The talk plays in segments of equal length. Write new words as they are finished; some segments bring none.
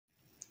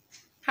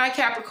Hi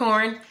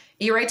Capricorn,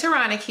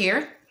 Enchantress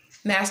here,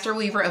 master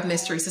weaver of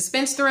mystery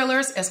suspense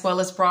thrillers, as well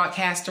as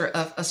broadcaster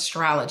of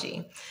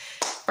astrology.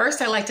 First,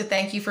 I'd like to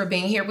thank you for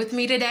being here with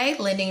me today,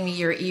 lending me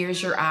your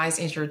ears, your eyes,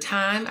 and your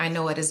time. I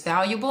know it is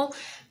valuable.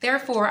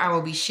 Therefore, I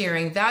will be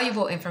sharing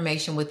valuable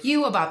information with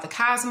you about the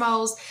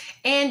cosmos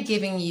and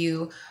giving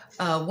you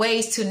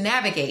ways to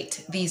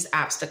navigate these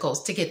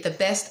obstacles to get the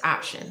best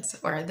options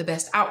or the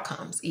best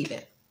outcomes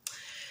even.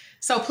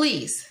 So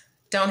please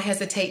don't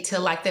hesitate to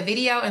like the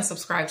video and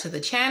subscribe to the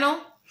channel.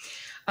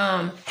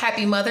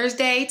 Happy Mother's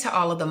Day to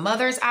all of the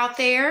mothers out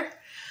there.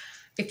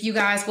 If you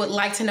guys would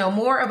like to know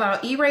more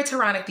about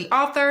Enchantress the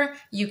author,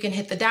 you can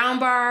hit the down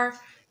bar.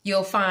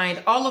 You'll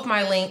find all of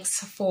my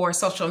links for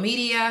social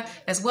media,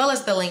 as well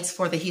as the links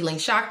for the healing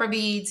chakra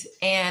beads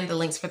and the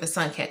links for the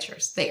sun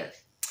catchers there.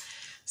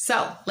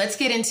 So let's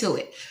get into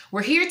it.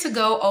 We're here to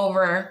go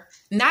over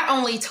not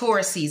only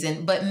Taurus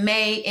season, but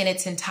May in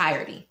its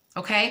entirety.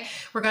 Okay,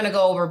 we're going to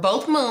go over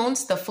both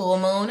moons, the full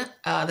moon,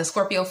 the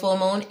Scorpio full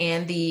moon,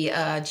 and the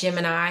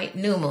Gemini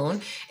new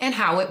moon, and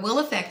how it will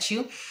affect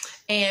you.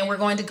 And we're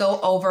going to go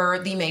over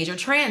the major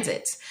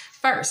transits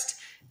first.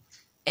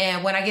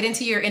 And when I get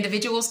into your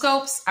individual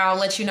scopes, I'll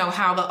let you know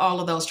how all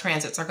of those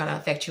transits are going to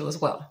affect you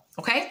as well.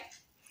 Okay,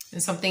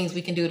 and some things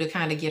we can do to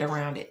kind of get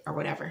around it or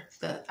whatever,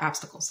 the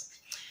obstacles.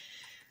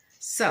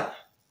 So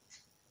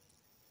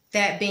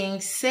that being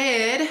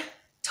said,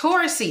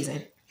 Taurus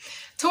season.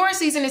 Taurus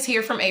season is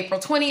here from April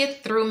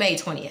 20th through May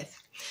 20th.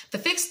 The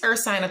fixed earth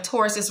sign of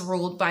Taurus is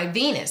ruled by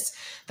Venus,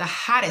 the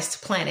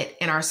hottest planet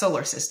in our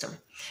solar system.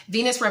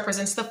 Venus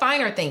represents the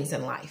finer things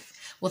in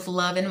life, with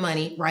love and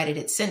money right at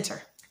its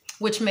center,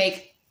 which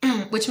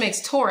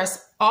makes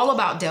Taurus all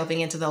about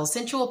delving into those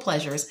sensual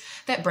pleasures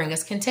that bring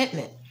us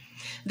contentment.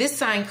 This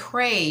sign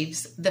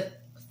craves the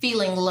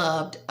feeling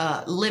loved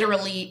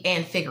literally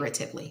and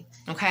figuratively.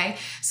 Okay,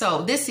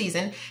 so this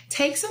season,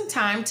 take some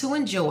time to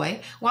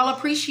enjoy while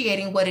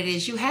appreciating what it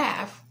is you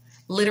have,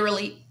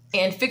 literally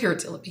and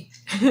figuratively.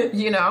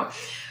 You know,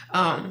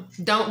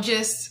 don't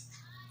just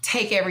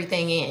take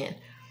everything in.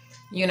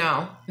 You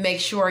know, make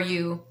sure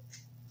you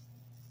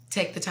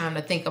take the time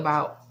to think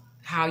about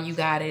how you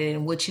got it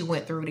and what you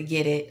went through to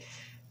get it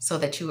so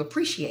that you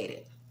appreciate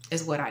it,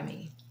 is what I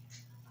mean.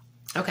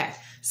 Okay,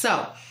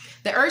 so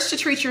the urge to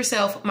treat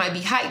yourself might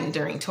be heightened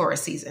during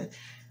Taurus season.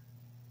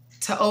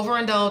 To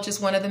overindulge is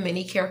one of the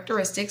many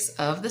characteristics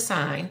of the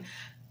sign.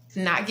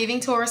 Not giving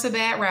Taurus a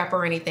bad rap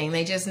or anything.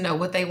 They just know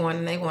what they want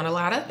and they want a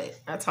lot of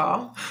it. That's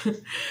all.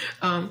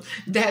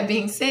 That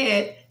being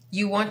said,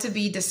 you want to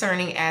be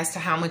discerning as to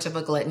how much of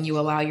a glutton you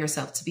allow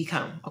yourself to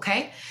become.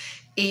 Okay?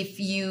 If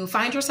you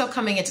find yourself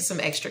coming into some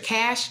extra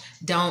cash,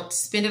 don't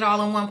spend it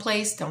all in one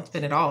place. Don't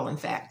spend it all, in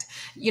fact.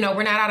 You know,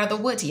 we're not out of the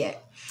woods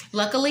yet.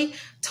 Luckily,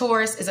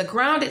 Taurus is a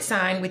grounded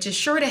sign, which is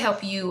sure to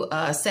help you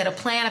set a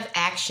plan of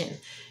action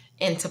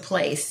into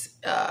place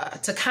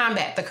to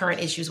combat the current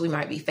issues we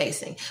might be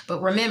facing.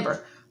 But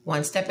remember,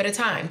 one step at a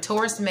time.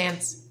 Taurus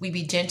means we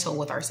be gentle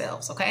with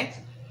ourselves, okay?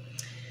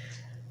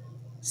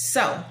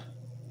 So,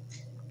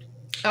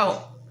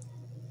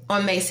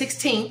 on May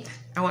 16th,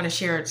 I want to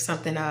share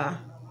something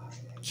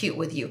cute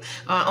with you.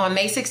 On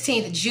May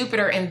 16th,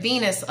 Jupiter and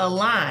Venus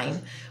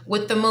align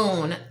with the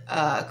moon,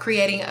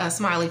 creating a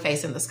smiley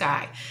face in the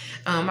sky.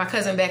 My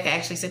cousin Becca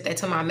actually sent that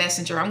to my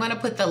messenger. I'm going to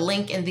put the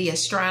link in the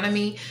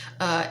astronomy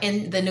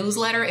in the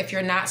newsletter. If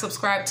you're not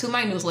subscribed to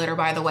my newsletter,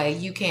 by the way,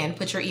 you can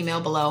put your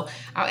email below.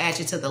 I'll add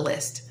you to the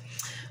list.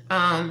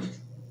 But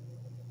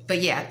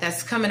yeah,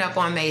 that's coming up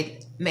on May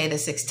the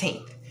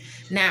 16th.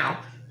 Now,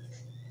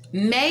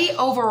 May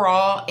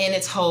overall in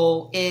its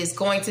whole is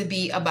going to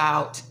be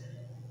about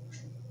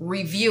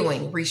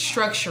reviewing,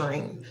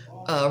 restructuring,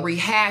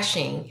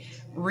 rehashing,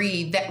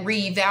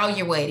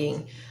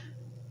 reevaluating,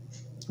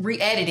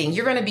 re-editing.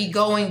 You're going to be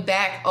going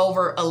back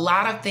over a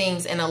lot of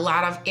things in a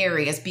lot of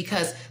areas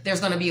because there's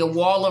going to be a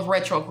wall of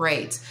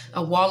retrogrades.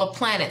 A wall of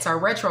planets are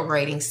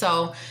retrograding.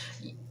 So,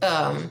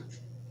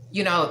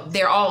 you know,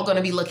 they're all going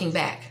to be looking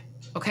back.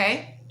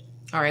 Okay?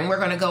 All right. And we're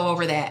going to go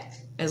over that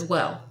as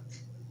well.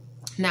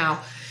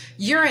 Now,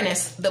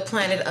 Uranus, the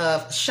planet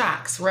of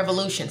shocks,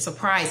 revolution,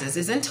 surprises,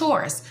 is in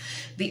Taurus.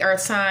 The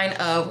earth sign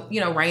of, you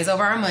know, reigns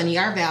over our money,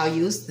 our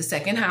values, the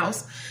second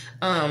house.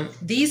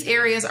 These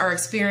areas are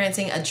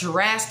experiencing a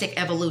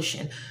drastic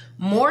evolution.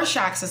 More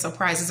shocks and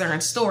surprises are in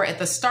store at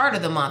the start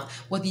of the month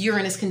with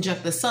Uranus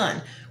conjunct the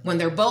sun when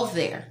they're both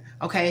there.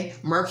 Okay,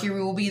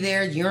 Mercury will be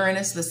there,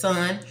 Uranus, the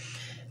sun.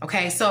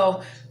 Okay,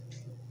 so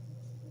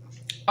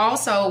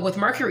also with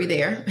Mercury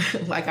there,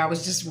 like I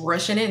was just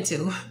rushing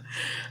into,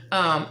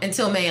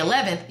 until May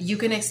 11th, you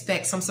can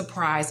expect some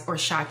surprise or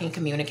shocking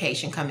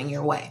communication coming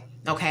your way.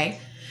 Okay.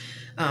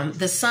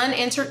 The sun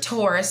entered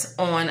Taurus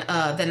on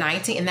the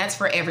 19th, and that's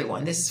for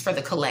everyone. This is for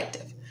the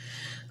collective.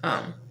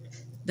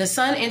 The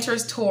sun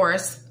entered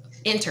Taurus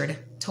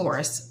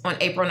on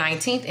April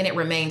 19th, and it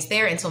remains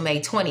there until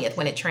May 20th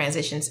when it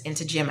transitions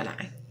into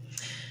Gemini.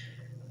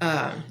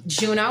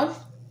 Juno,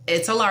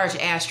 it's a large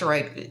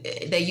asteroid.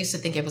 They used to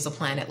think it was a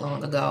planet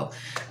long ago.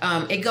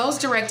 It goes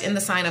direct in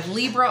the sign of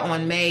Libra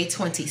on May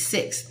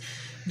 26th.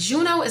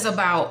 Juno is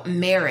about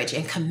marriage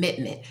and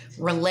commitment,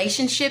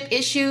 relationship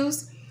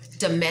issues,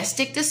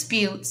 domestic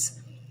disputes,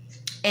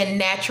 and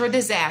natural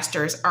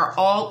disasters are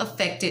all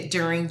affected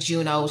during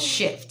Juno's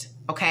shift,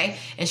 okay?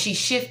 And she's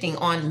shifting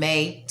on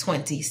May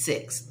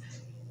 26th.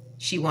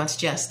 She wants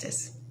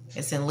justice.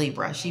 It's in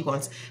Libra. She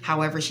wants,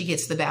 however she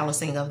gets the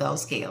balancing of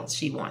those scales,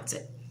 she wants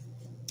it,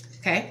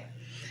 okay?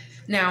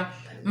 Now,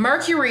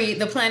 Mercury,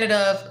 the planet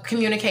of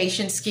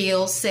communication,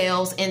 skills,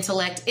 sales,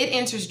 intellect, it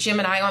enters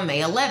Gemini on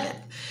May 11th,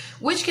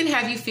 which can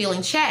have you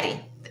feeling chatty.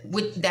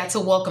 That's a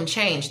welcome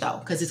change, though,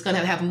 because it's going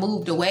to have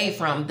moved away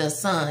from the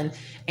sun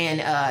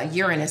and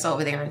Uranus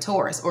over there in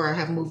Taurus, or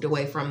have moved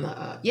away from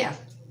the,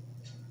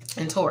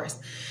 in Taurus.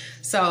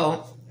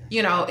 So,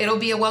 you know, it'll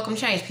be a welcome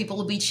change. People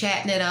will be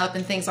chatting it up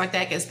and things like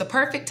that. It's the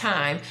perfect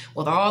time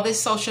with all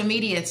this social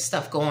media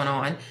stuff going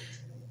on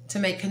to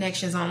make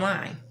connections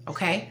online,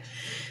 okay?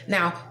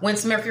 Now,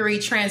 once Mercury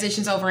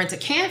transitions over into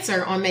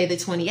Cancer on May the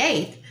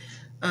 28th,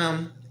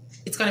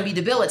 it's going to be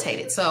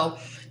debilitated. So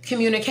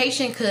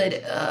communication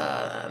could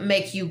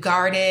make you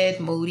guarded,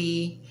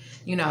 moody,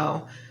 you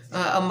know,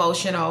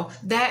 emotional.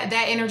 That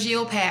energy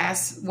will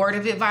pass. Word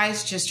of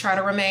advice, just try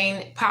to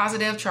remain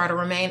positive, try to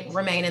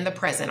remain in the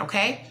present,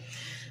 okay?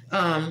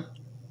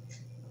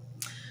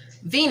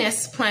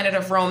 Venus, planet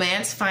of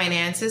romance,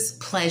 finances,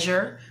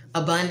 pleasure,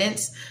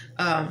 abundance,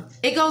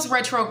 it goes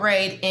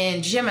retrograde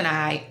in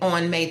Gemini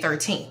on May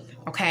 13th,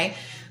 okay?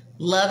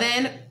 Love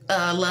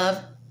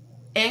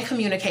and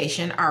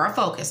communication are a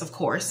focus, of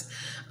course.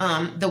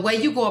 The way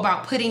you go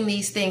about putting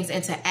these things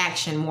into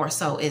action more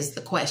so is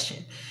the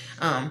question.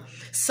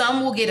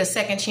 Some will get a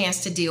second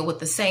chance to deal with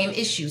the same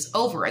issues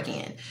over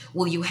again.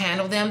 Will you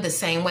handle them the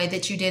same way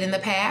that you did in the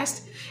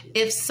past?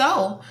 If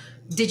so,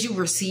 did you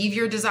receive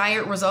your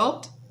desired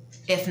result?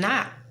 If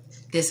not,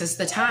 this is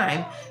the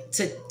time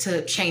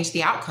to change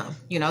the outcome.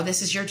 You know,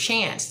 this is your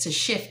chance to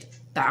shift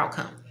the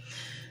outcome.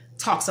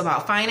 Talks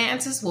about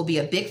finances will be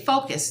a big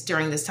focus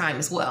during this time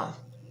as well.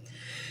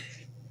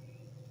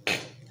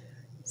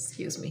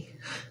 Excuse me.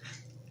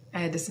 I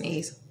had to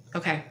sneeze.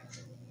 Okay.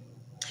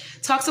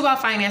 Talks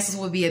about finances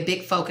will be a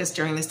big focus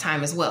during this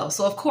time as well.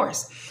 So, of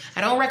course,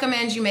 I don't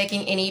recommend you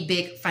making any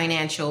big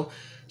financial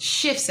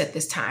shifts at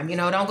this time. You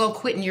know, don't go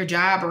quitting your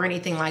job or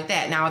anything like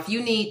that. Now, if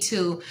you need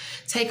to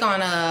take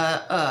on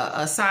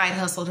a side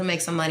hustle to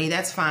make some money,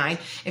 that's fine.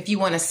 If you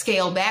want to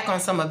scale back on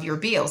some of your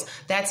bills,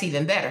 that's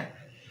even better.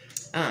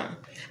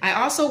 I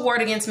also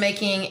ward against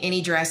making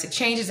any drastic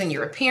changes in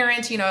your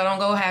appearance. You know, don't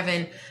go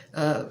having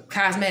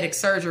cosmetic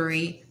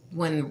surgery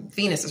when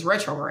Venus is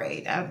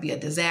retrograde. That would be a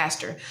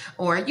disaster.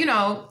 Or, you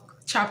know,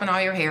 chopping all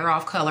your hair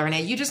off, coloring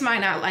it. You just might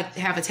not like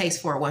have a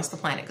taste for it once the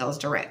planet goes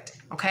direct.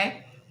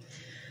 Okay?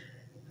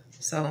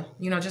 So,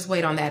 you know, just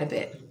wait on that a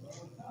bit.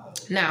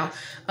 Now,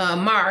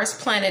 Mars,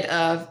 planet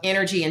of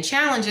energy and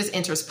challenges,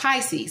 enters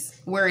Pisces,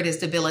 where it is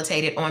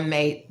debilitated on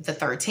May the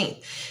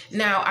 13th.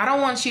 Now, I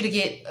don't want you to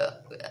get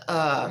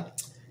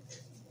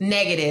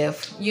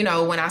negative, you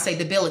know, when I say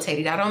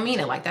debilitated. I don't mean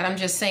it like that. I'm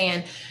just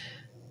saying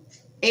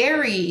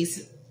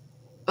Aries,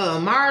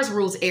 Mars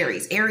rules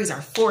Aries. Aries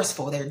are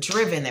forceful. They're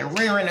driven. They're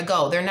rearing to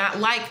go. They're not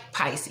like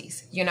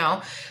Pisces, you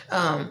know.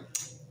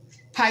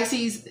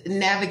 Pisces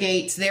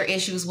navigates their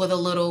issues with a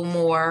little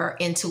more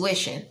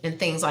intuition and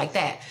things like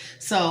that.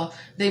 So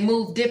they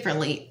move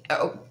differently.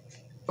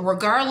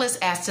 Regardless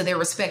as to their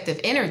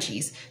respective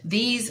energies,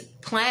 these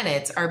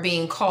planets are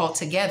being called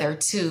together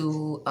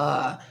to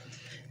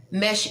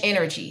mesh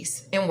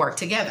energies and work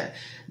together.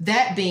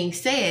 That being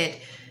said,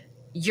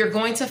 you're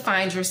going to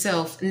find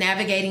yourself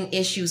navigating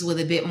issues with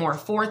a bit more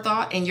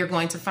forethought, and you're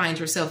going to find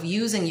yourself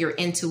using your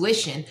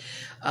intuition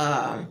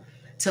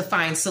to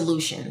find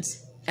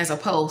solutions, as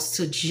opposed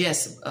to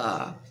just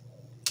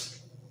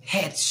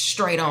head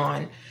straight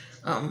on,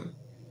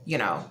 you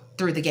know,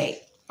 through the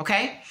gate,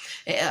 okay?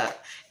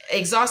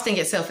 Exhausting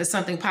itself is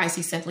something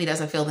Pisces simply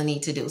doesn't feel the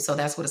need to do. So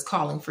that's what it's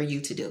calling for you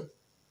to do,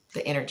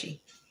 the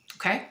energy,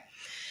 okay?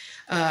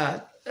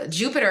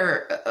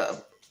 Jupiter,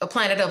 a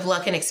planet of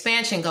luck and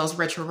expansion, goes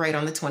retrograde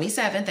on the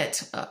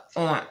 27th,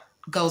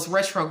 goes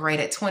retrograde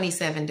at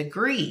 27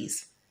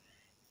 degrees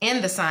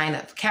in the sign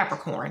of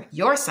Capricorn,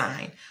 your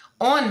sign,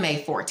 on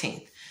May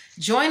 14th.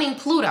 Joining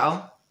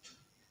Pluto,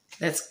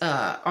 that's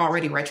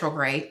already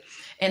retrograde,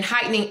 and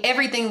heightening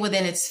everything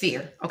within its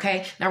sphere,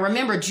 okay? Now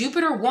remember,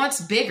 Jupiter wants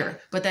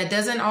bigger, but that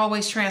doesn't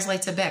always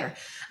translate to better.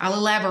 I'll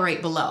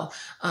elaborate below.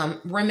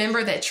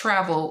 Remember that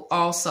travel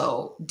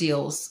also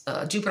deals,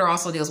 Jupiter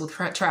also deals with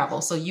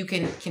travel, so you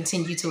can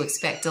continue to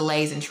expect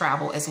delays in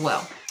travel as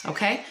well,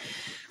 okay?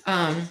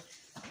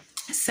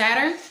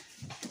 Saturn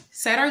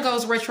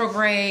goes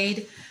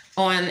retrograde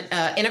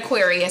in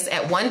Aquarius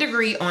at 1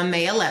 degree on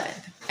May 11th.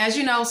 As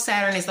you know,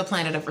 Saturn is the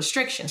planet of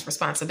restrictions,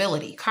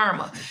 responsibility,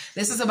 karma.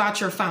 This is about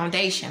your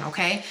foundation,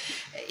 okay?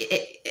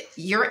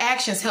 Your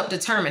actions help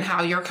determine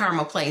how your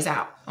karma plays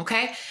out,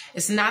 okay?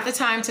 It's not the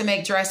time to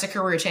make drastic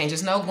career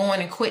changes. No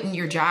going and quitting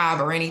your job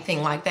or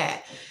anything like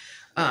that.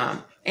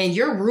 And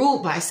you're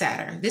ruled by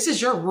Saturn. This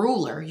is your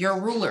ruler.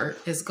 Your ruler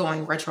is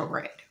going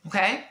retrograde,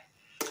 okay?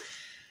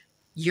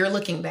 You're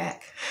looking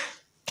back.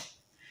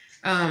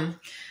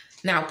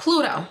 Now,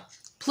 Pluto.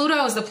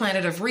 Pluto is the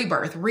planet of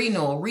rebirth,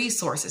 renewal,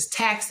 resources,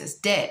 taxes,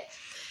 debt.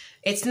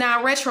 It's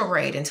now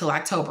retrograde until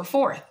October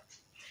 4th.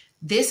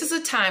 This is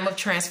a time of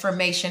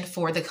transformation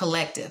for the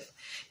collective.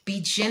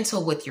 Be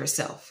gentle with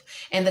yourself.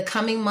 In the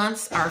coming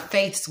months, our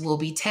faiths will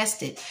be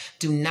tested.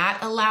 Do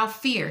not allow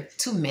fear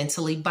to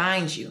mentally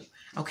bind you.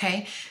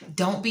 Okay?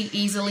 Don't be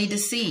easily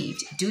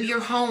deceived. Do your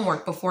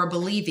homework before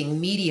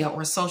believing media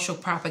or social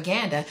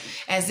propaganda,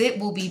 as it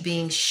will be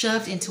being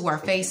shoved into our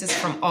faces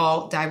from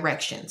all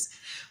directions.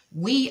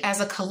 We as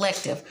a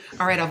collective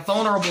are at a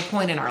vulnerable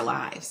point in our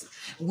lives.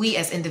 We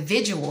as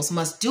individuals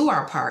must do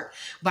our part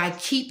by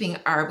keeping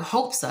our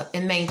hopes up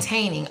and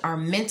maintaining our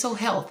mental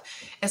health,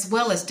 as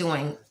well as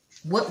doing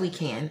what we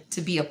can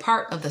to be a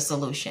part of the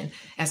solution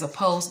as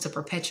opposed to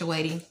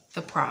perpetuating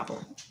the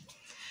problem.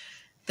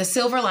 The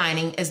silver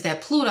lining is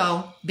that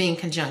Pluto, being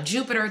conjunct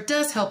Jupiter,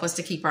 does help us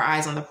to keep our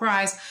eyes on the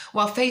prize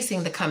while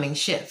facing the coming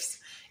shifts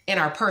in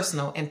our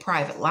personal and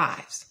private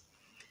lives.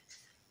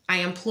 I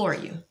implore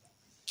you,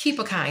 keep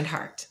a kind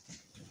heart.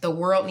 The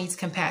world needs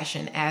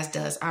compassion, as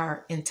does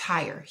our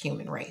entire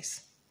human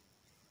race.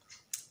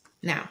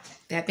 Now,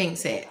 that being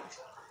said,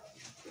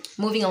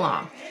 moving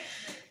along.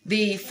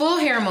 The full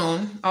hair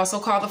moon, also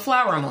called the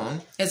flower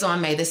moon, is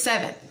on May the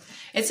 7th.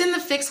 It's in the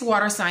fixed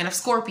water sign of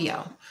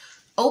Scorpio.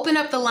 Open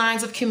up the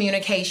lines of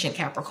communication,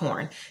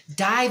 Capricorn.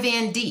 Dive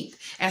in deep,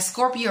 as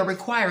Scorpio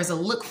requires a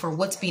look for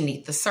what's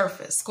beneath the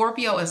surface.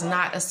 Scorpio is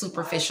not a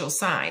superficial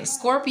sign.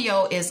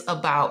 Scorpio is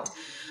about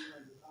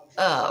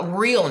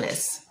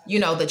realness,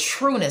 the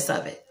trueness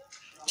of it.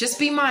 Just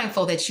be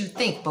mindful that you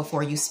think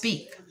before you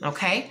speak,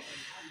 okay?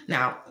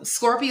 Now,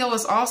 Scorpio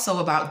is also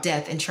about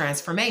death and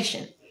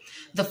transformation.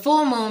 The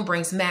full moon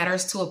brings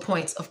matters to a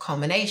point of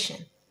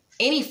culmination.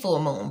 Any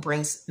full moon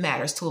brings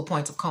matters to a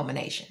point of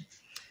culmination.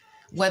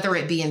 Whether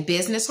it be in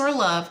business or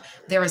love,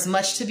 there is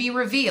much to be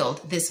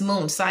revealed this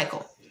moon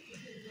cycle.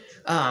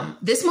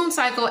 This moon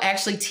cycle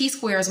actually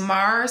T-squares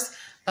Mars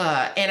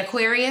and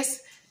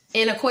Aquarius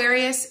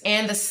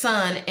and the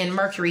Sun and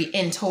Mercury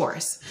in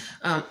Taurus.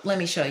 Let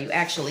me show you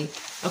actually.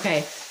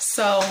 Okay,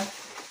 so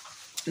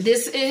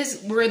this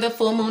is where the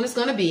full moon is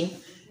going to be.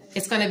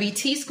 It's going to be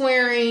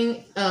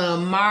T-squaring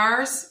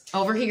Mars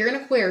over here in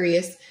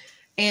Aquarius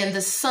and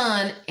the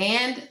Sun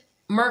and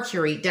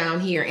Mercury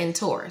down here in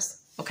Taurus.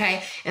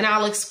 Okay, and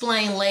I'll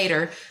explain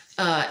later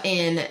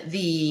in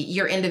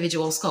your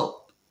individual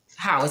scope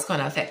how it's going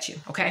to affect you.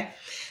 Okay,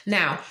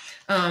 now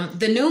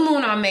the new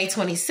moon on May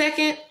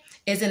 22nd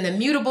is in the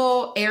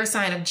mutable air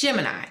sign of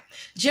Gemini.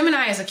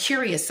 Gemini is a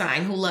curious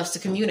sign who loves to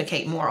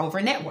communicate more over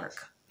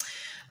network.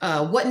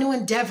 What new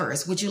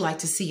endeavors would you like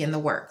to see in the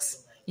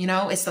works?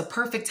 It's the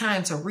perfect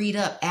time to read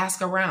up,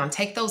 ask around,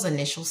 take those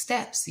initial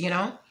steps,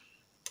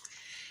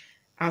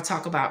 I'll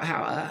talk about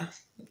how,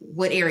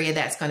 what area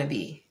that's going to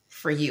be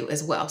for you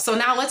as well. So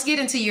now let's get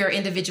into your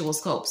individual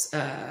scopes,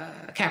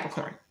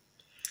 Capricorn.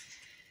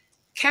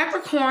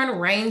 Capricorn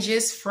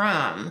ranges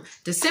from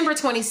December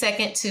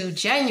 22nd to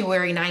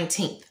January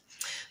 19th.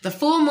 The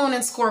full moon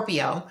in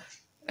Scorpio,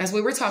 as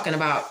we were talking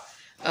about,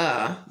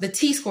 the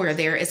T-square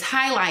there is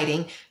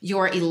highlighting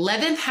your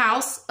 11th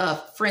house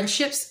of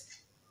friendships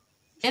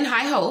and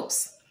high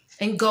hopes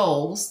and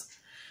goals,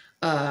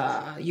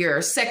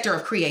 your sector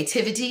of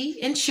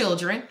creativity and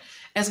children,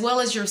 as well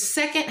as your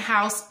second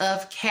house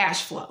of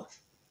cash flow.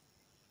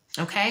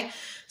 Okay,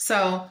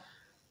 so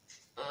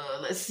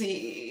let's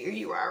see, here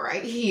you are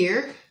right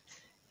here.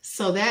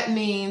 So that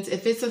means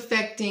if it's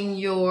affecting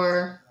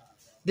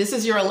this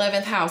is your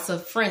 11th house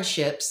of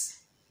friendships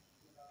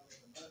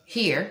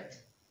here.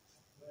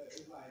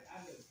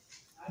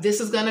 This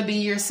is going to be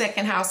your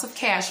second house of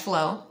cash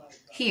flow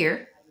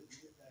here.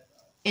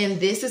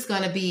 And this is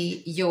going to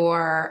be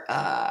your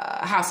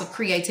house of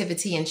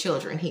creativity and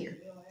children here.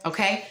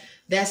 Okay,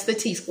 that's the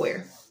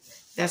T-square.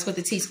 That's what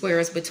the T-square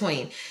is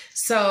between.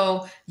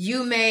 So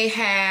you may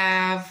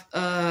have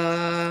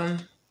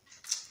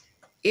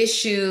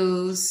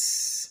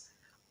issues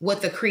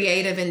with the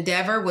creative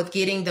endeavor, with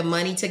getting the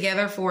money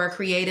together for a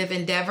creative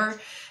endeavor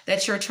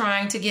that you're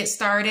trying to get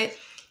started.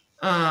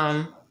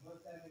 And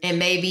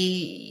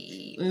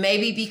maybe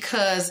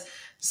because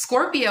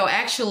Scorpio is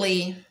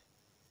actually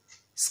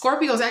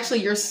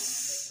your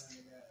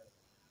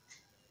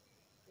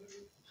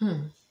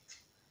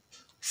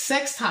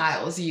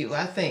sextiles you,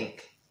 I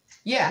think.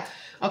 Yeah.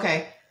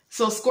 Okay.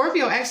 So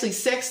Scorpio actually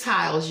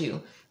sextiles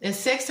you, and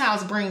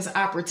sextiles brings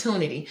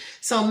opportunity.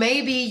 So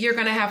maybe you're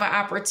going to have an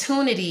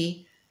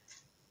opportunity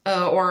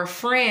or a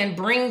friend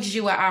brings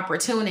you an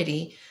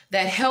opportunity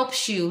that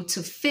helps you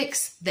to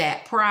fix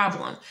that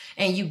problem,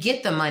 and you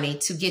get the money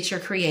to get your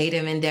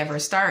creative endeavor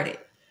started.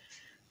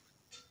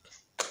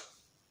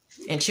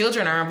 And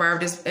children are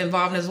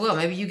involved as well.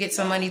 Maybe you get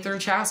some money through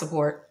child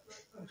support.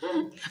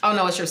 Oh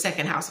no, it's your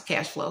second house of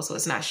cash flow, so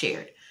it's not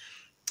shared.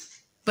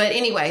 But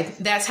anyway,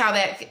 that's how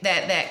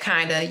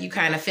you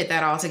kind of fit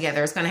that all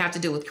together. It's going to have to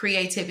do with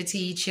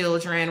creativity,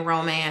 children,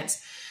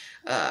 romance,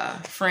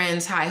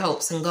 friends, high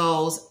hopes and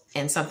goals,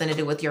 and something to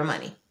do with your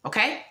money.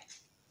 Okay.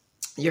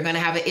 You're going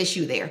to have an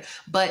issue there,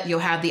 but you'll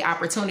have the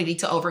opportunity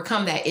to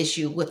overcome that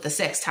issue with the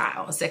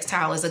sextile. A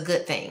sextile is a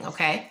good thing,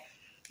 okay?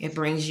 It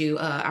brings you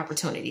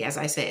opportunity, as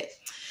I said.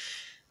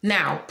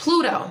 Now,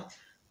 Pluto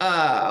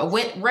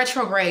went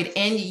retrograde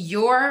in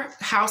your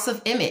house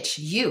of image,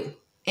 you,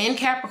 in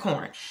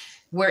Capricorn,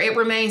 where it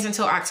remains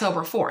until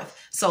October 4th.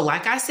 So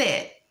like I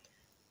said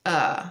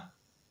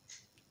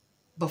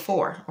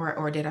before,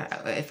 or did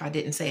I, if I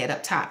didn't say it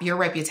up top, your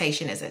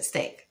reputation is at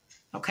stake,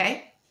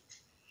 okay?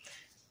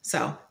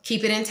 So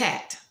keep it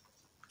intact.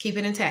 Keep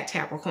it intact,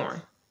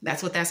 Capricorn.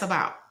 That's what that's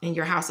about in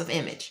your house of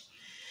image.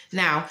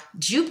 Now,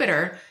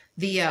 Jupiter,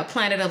 the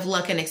planet of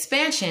luck and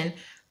expansion,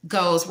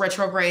 goes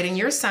retrograde in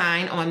your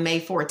sign on May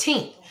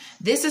 14th.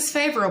 This is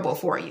favorable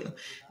for you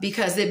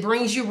because it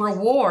brings you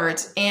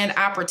rewards and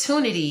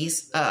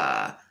opportunities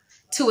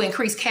to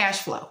increase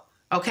cash flow.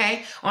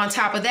 Okay. On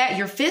top of that,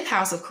 your 5th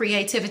house of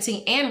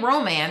creativity and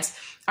romance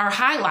are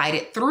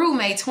highlighted through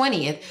May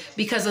 20th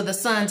because of the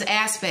sun's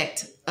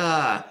aspect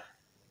to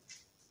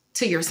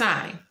your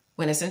sign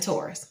when it's in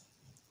Taurus,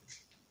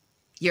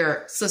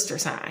 your sister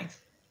sign,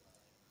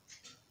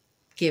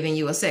 giving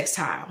you a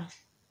sextile.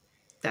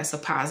 That's a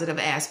positive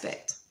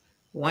aspect.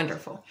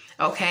 Wonderful.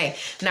 Okay.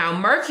 Now,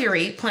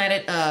 Mercury,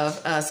 planet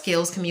of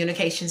skills,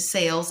 communication,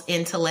 sales,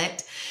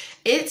 intellect,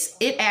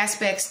 it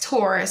aspects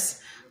Taurus.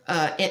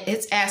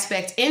 Its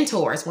aspect in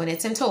Taurus, when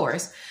it's in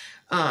Taurus,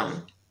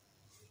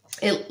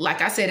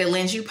 like I said, it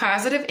lends you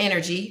positive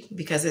energy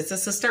because it's a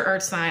sister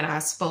earth sign. I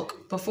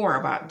spoke before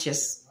about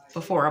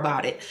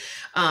it,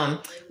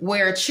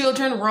 where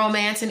children,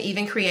 romance, and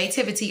even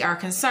creativity are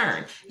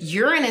concerned.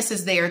 Uranus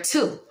is there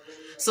too.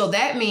 So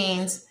that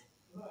means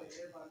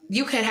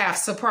you could have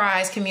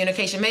surprise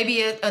communication.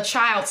 Maybe a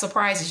child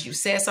surprises you,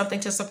 says something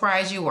to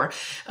surprise you, or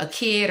a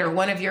kid or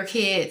one of your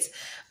kids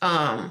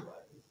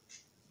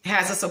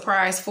has a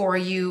surprise for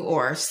you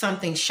or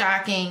something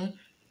shocking.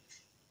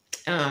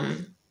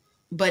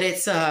 But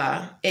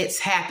it's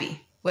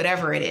happy,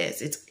 whatever it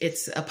is.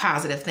 It's a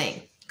positive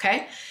thing.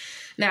 Okay.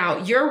 Now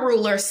your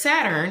ruler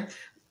Saturn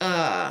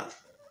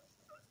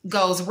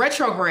goes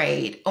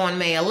retrograde on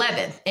May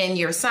 11th in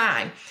your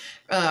sign,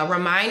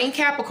 reminding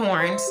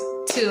Capricorns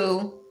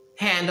to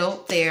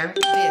handle their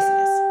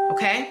business.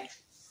 Okay.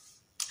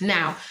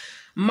 Now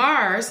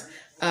Mars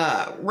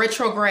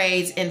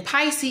retrogrades in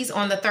Pisces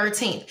on the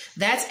 13th.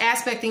 That's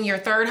aspecting your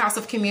 3rd house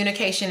of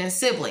communication and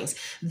siblings.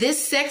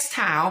 This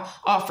sextile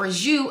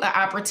offers you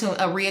a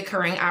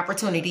reoccurring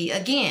opportunity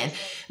again.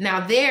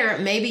 Now there,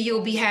 maybe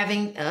you'll be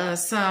having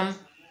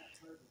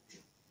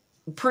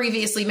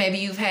previously, maybe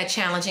you've had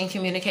challenging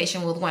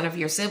communication with one of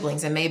your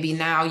siblings, and maybe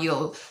now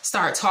you'll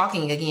start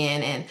talking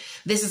again. And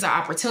this is an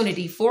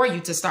opportunity for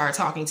you to start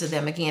talking to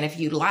them again if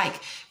you'd like,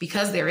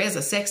 because there is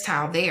a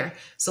sextile there.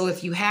 So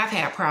if you have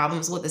had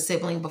problems with a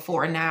sibling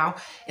before, now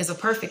is a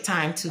perfect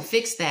time to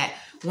fix that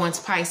once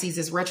Pisces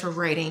is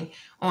retrograding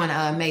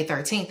on May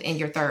 13th in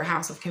your 3rd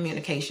house of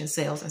communication,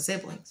 sales, and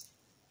siblings.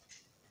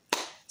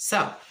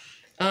 So,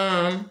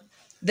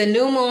 the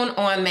new moon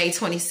on May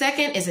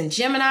 22nd is in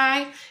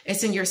Gemini.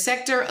 It's in your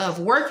sector of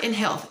work and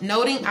health,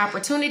 noting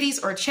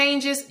opportunities or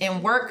changes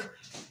in work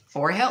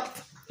or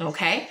health.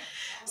 Okay.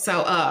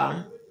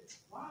 So,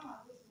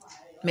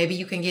 maybe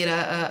you can get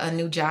a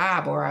new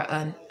job or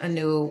a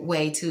new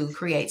way to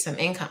create some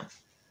income.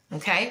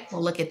 Okay.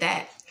 Well, look at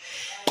that.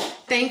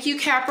 Thank you,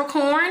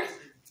 Capricorn.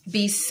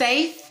 Be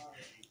safe.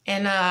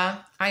 And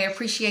I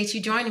appreciate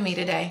you joining me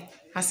today.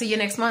 I'll see you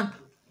next month.